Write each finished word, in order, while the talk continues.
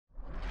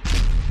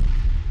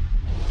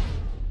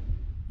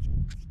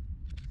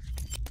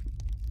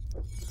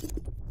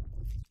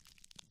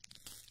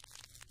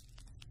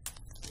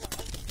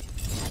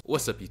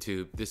What's up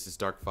YouTube? This is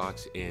Dark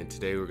Fox, and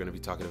today we're going to be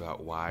talking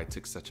about why I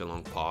took such a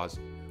long pause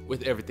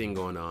with everything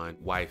going on,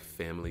 wife,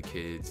 family,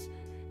 kids,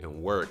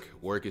 and work.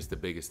 Work is the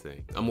biggest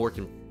thing. I'm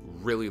working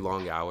really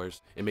long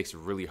hours. It makes it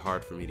really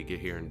hard for me to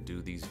get here and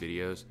do these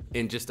videos.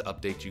 And just to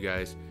update you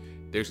guys,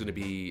 there's going to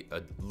be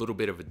a little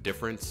bit of a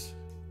difference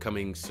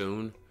coming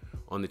soon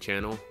on the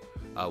channel.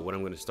 What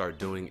I'm going to start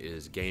doing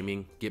is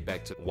gaming, get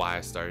back to why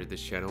I started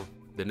this channel.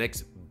 The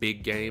next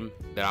big game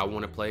that I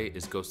want to play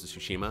is Ghost of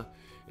Tsushima,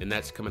 and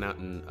that's coming out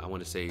in, I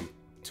want to say,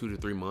 2 to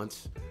 3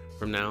 months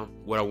from now.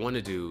 What I want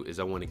to do is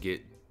I want to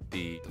get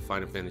the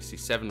Final Fantasy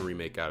VII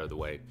remake out of the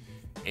way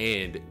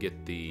and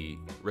get the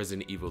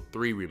Resident Evil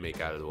 3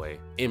 remake out of the way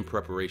in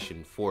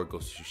preparation for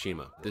Ghost of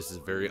Tsushima. This is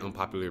a very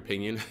unpopular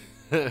opinion,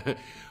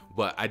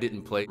 but I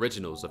didn't play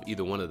originals of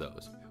either one of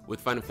those.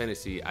 With Final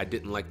Fantasy, I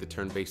didn't like the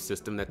turn-based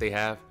system that they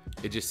have.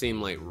 It just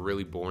seemed like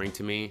really boring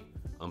to me.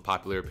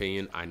 Unpopular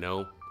opinion, I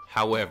know.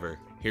 However,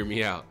 hear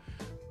me out.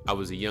 I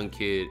was a young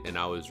kid and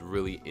I was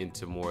really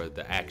into more of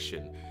the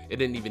action. It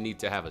didn't even need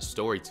to have a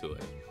story to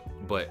it,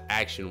 but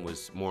action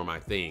was more my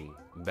thing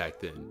back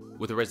then.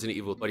 With the Resident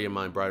Evil, a buddy of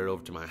mine brought it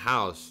over to my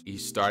house. He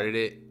started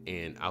it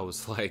and I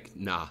was like,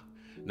 nah,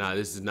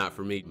 this is not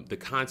for me. The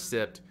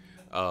concept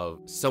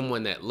of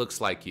someone that looks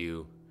like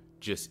you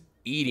just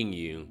eating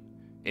you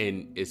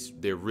and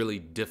they're really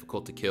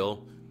difficult to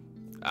kill,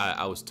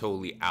 I was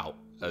totally out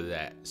of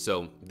that.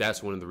 So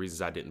that's one of the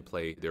reasons I didn't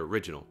play the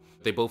original.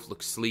 They both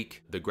look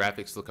sleek, the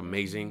graphics look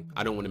amazing.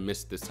 I don't want to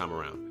miss this time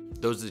around.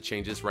 Those are the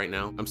changes right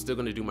now. I'm still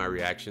going to do my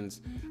reactions.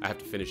 I have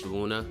to finish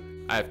Luna.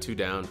 I have 2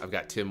 down. I've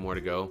got 10 more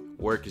to go.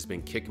 Work has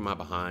been kicking my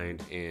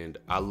behind and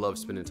I love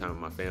spending time with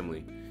my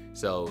family.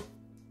 So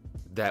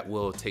that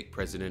will take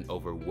precedent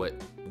over what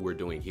we're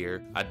doing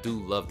here. I do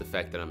love the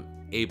fact that I'm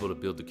able to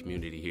build the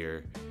community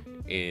here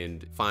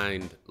and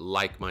find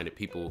like-minded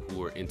people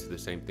who are into the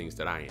same things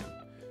that I am.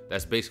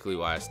 That's basically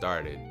why I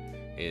started,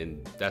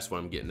 and that's what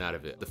I'm getting out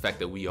of it. The fact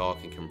that we all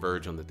can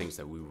converge on the things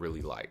that we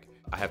really like.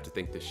 I have to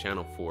thank this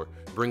channel for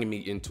bringing me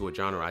into a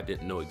genre I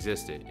didn't know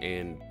existed,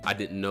 and I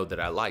didn't know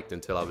that I liked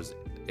until I was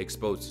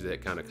exposed to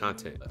that kind of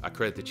content. I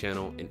credit the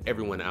channel and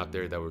everyone out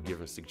there that were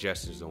giving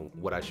suggestions on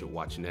what I should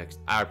watch next.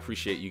 I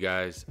appreciate you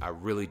guys, I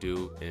really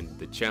do, and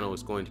the channel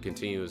is going to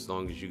continue as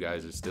long as you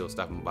guys are still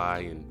stopping by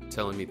and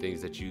telling me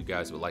things that you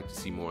guys would like to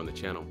see more on the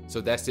channel.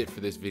 So that's it for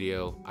this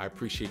video. I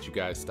appreciate you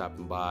guys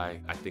stopping by.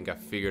 I think I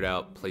figured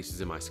out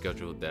places in my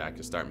schedule that I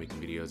can start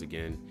making videos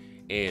again,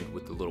 and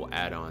with the little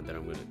add-on that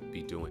I'm going to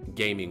be doing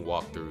gaming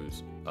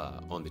walkthroughs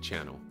on the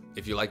channel.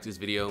 If you like this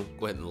video,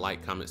 go ahead and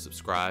like, comment,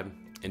 subscribe.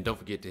 And don't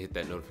forget to hit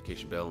that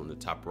notification bell in the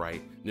top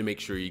right to make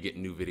sure you get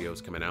new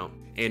videos coming out.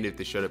 And if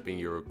they showed up in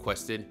your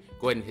requested,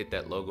 go ahead and hit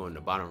that logo in the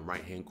bottom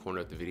right hand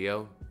corner of the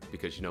video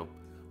because, you know,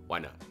 why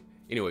not?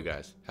 Anyway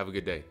guys, have a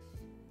good day.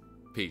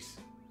 Peace.